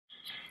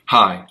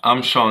Hi,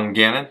 I'm Sean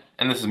Gannon,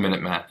 and this is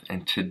Minute Math,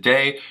 and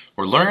today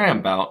we're learning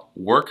about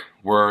work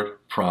word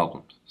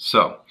problems.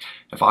 So,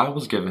 if I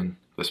was given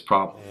this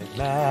problem.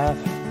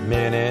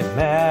 Minute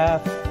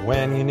Math,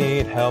 when you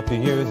need help you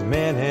use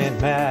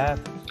Minute Math.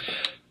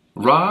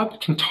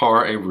 Rob can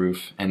tar a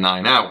roof in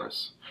 9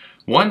 hours.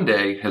 One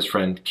day his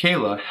friend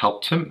Kayla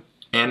helped him,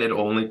 and it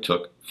only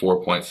took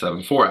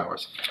 4.74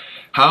 hours.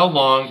 How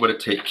long would it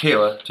take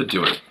Kayla to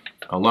do it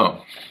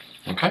alone?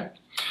 Okay?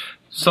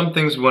 Some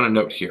things we want to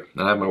note here,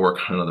 and I have my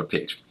work on another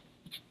page.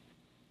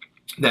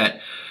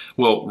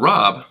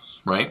 Rob,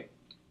 right?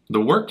 The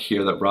work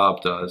here that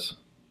Rob does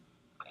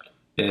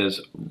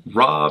is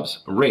Rob's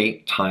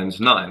rate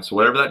times 9. So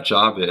whatever that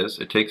job is,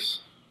 it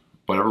takes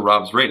whatever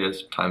Rob's rate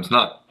is times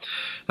 9.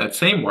 That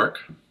same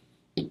work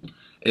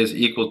is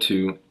equal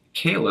to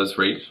Kayla's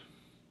rate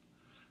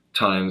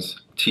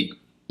times T.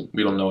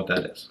 We don't know what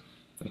that is,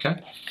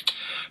 okay?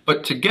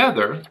 But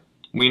together,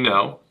 we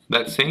know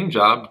that same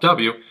job,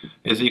 W,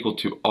 is equal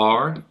to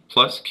R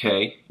plus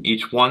K,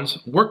 each one's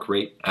work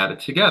rate added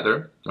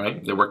together,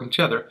 right? They're working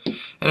together,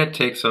 and it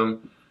takes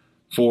them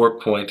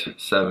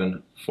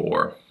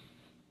 4.74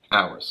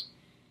 hours,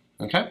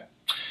 okay?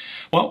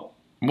 Well,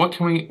 where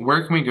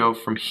can we go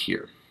from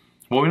here?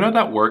 Well, we know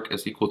that work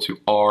is equal to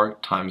R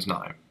times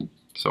 9.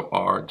 So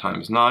R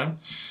times 9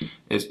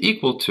 is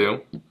equal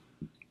to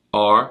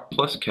R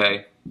plus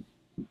K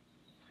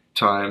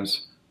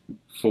times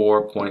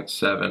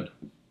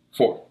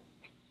 4.74.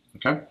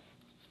 Okay?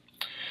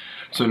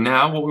 So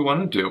now what we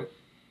want to do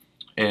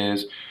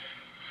is,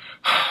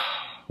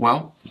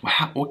 well,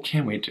 what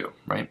can we do,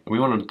 right? We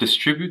want to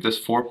distribute this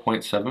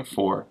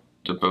 4.74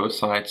 to both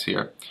sides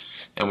here,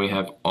 and we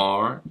have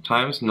R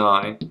times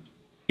 9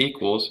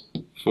 equals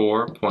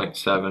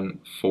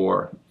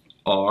 4.74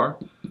 R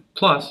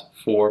plus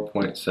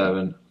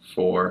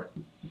 4.74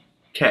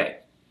 K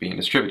being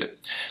distributed.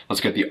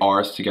 Let's get the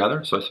R's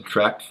together. So I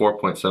subtract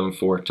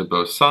 4.74 to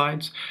both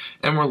sides,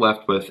 and we're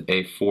left with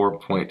a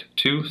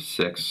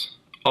 4.26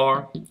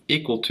 R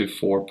equal to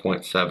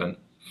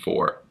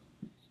 4.74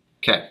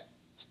 K.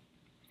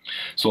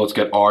 So let's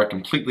get R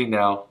completely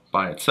now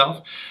by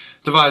itself.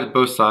 Divide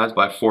both sides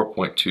by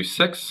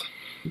 4.26,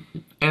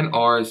 and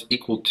R is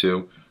equal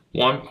to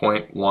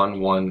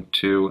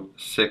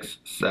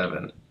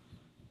 1.11267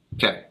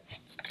 K.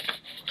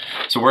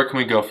 So where can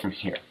we go from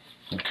here?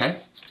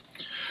 Okay?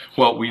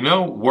 Well, we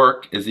know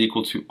work is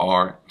equal to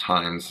R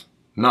times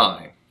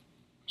 9.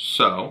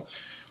 So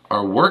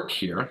our work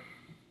here,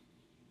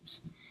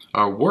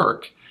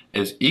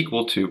 is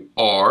equal to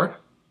R,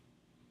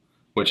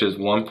 which is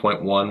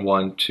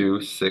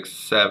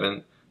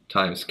 1.11267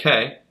 times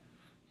K,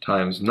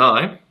 times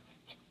 9.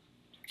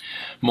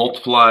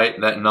 Multiply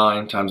that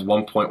 9 times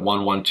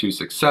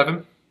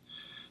 1.11267,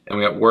 and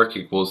we have work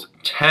equals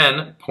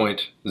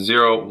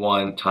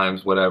 10.01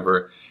 times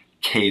whatever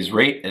K's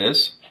rate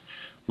is.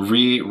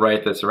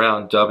 Rewrite this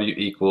around, W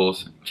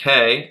equals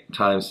K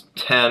times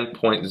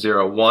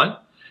 10.01,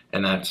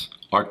 and that's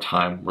our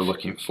time we're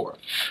looking for.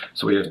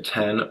 So we have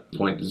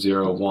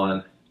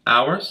 10.01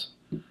 hours,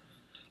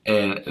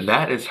 and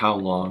that is how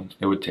long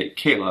it would take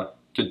Kayla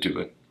to do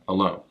it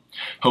alone.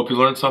 Hope you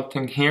learned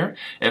something here.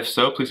 If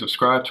so, please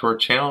subscribe to our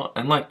channel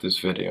and like this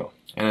video.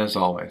 And as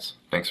always,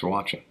 thanks for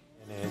watching.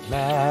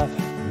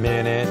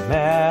 Minute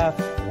Math,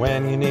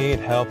 when you need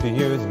help you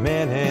use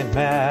Minute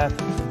Math.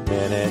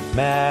 Minute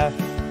Math,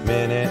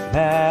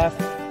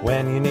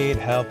 when you need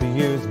help you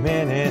use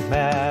Minute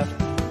Math.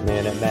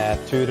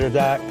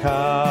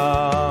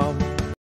 MinuteMathTutor.com